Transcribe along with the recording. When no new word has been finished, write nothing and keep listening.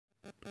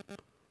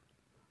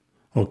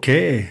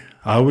Okay,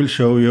 I will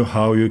show you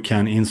how you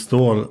can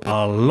install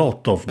a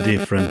lot of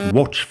different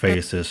watch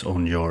faces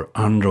on your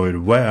Android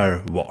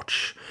Wear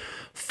watch.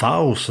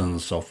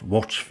 Thousands of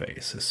watch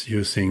faces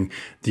using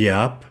the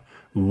app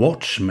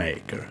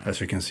Watchmaker,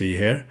 as you can see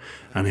here.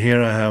 And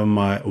here I have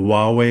my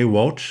Huawei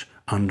watch,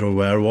 Android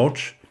Wear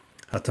watch,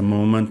 at the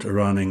moment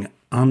running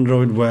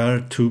Android Wear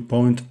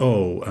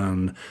 2.0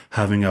 and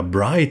having a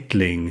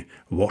Breitling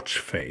watch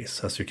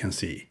face, as you can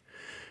see.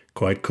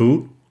 Quite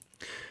cool.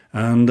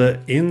 And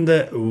in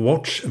the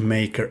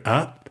Watchmaker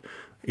app,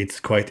 it's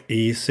quite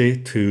easy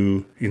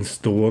to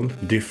install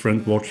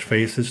different watch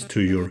faces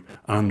to your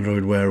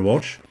Android Wear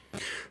watch.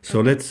 So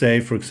let's say,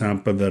 for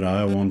example, that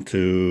I want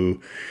to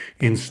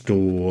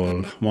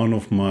install one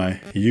of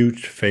my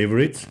huge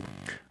favorites,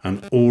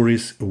 an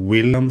Oris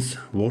Williams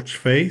watch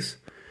face.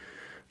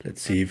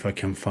 Let's see if I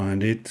can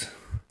find it.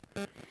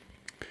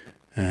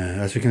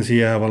 As you can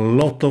see, I have a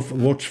lot of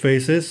watch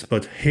faces,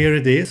 but here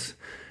it is.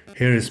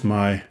 Here is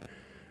my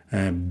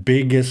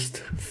biggest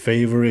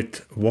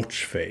favorite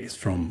watch face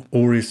from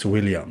Oris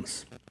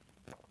Williams.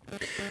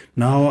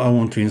 Now I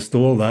want to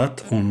install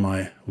that on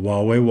my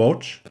Huawei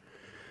watch.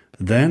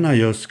 Then I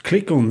just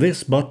click on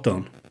this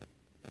button.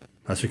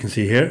 As you can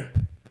see here,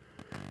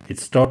 it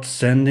starts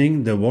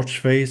sending the watch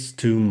face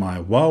to my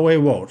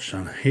Huawei watch,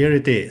 and here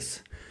it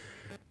is.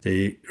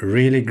 The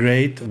really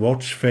great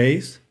watch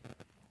face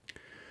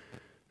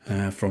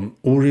from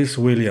Oris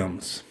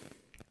Williams.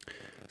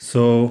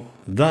 So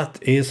that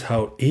is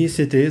how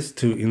easy it is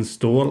to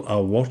install a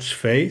watch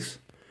face.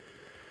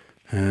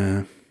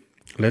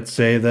 Let's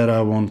say that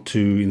I want to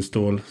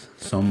install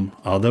some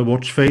other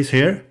watch face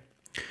here.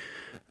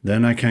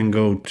 Then I can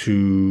go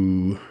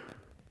to,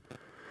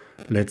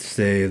 let's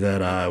say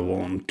that I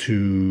want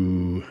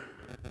to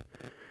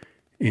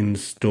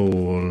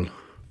install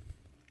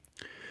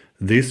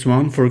this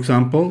one, for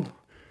example,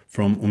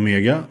 from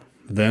Omega.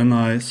 Then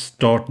I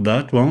start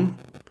that one.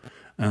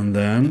 And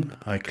then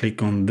I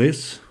click on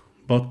this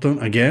button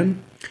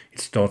again. It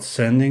starts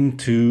sending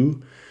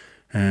to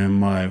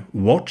my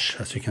watch,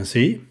 as you can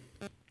see.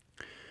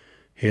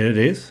 Here it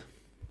is.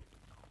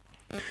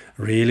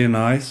 Really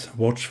nice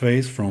watch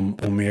face from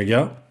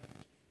Omega.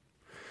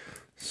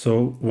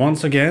 So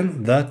once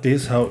again, that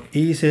is how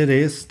easy it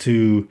is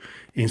to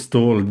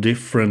install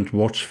different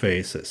watch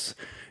faces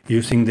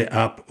using the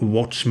app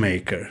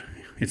Watchmaker.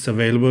 It's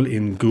available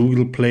in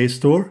Google Play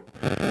Store.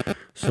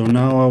 So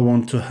now I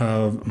want to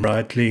have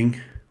Breitling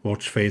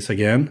watch face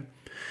again.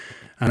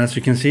 And as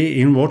you can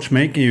see, in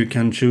Watchmaker you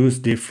can choose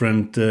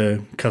different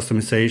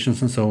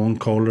customizations and so on,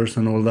 colors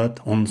and all that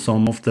on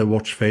some of the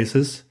watch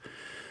faces.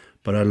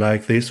 But I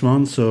like this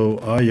one, so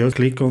I just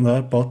click on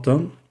that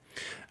button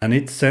and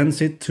it sends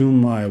it to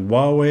my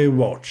Huawei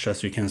watch,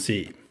 as you can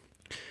see.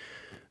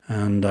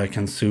 And I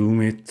can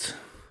zoom it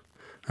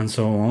and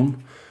so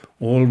on.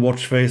 All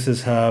watch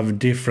faces have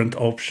different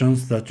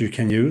options that you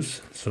can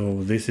use,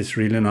 so this is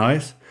really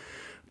nice.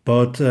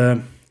 But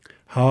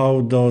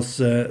how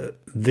does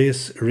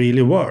this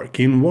really work?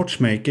 In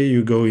Watchmaker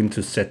you go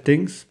into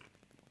settings,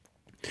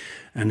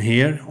 and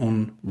here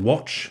on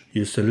watch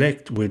you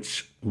select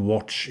which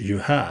watch you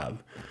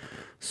have.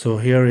 So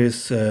here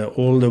is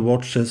all the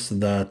watches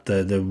that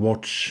the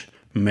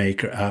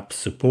Watchmaker app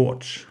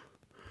supports.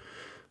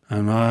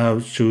 And I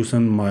have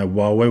chosen my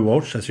Huawei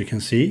watch, as you can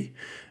see.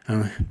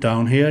 And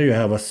down here you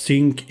have a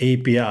sync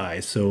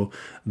API, so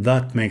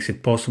that makes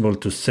it possible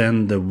to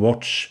send the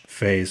watch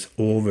face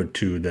over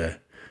to the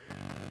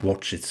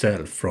watch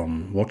itself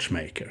from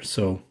Watchmaker.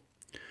 So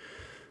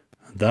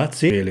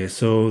that's it really.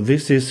 So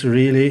this is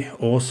really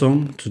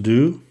awesome to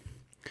do.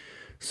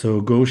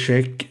 So go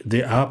check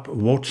the app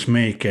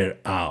Watchmaker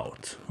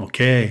out.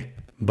 Okay,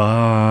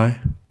 bye.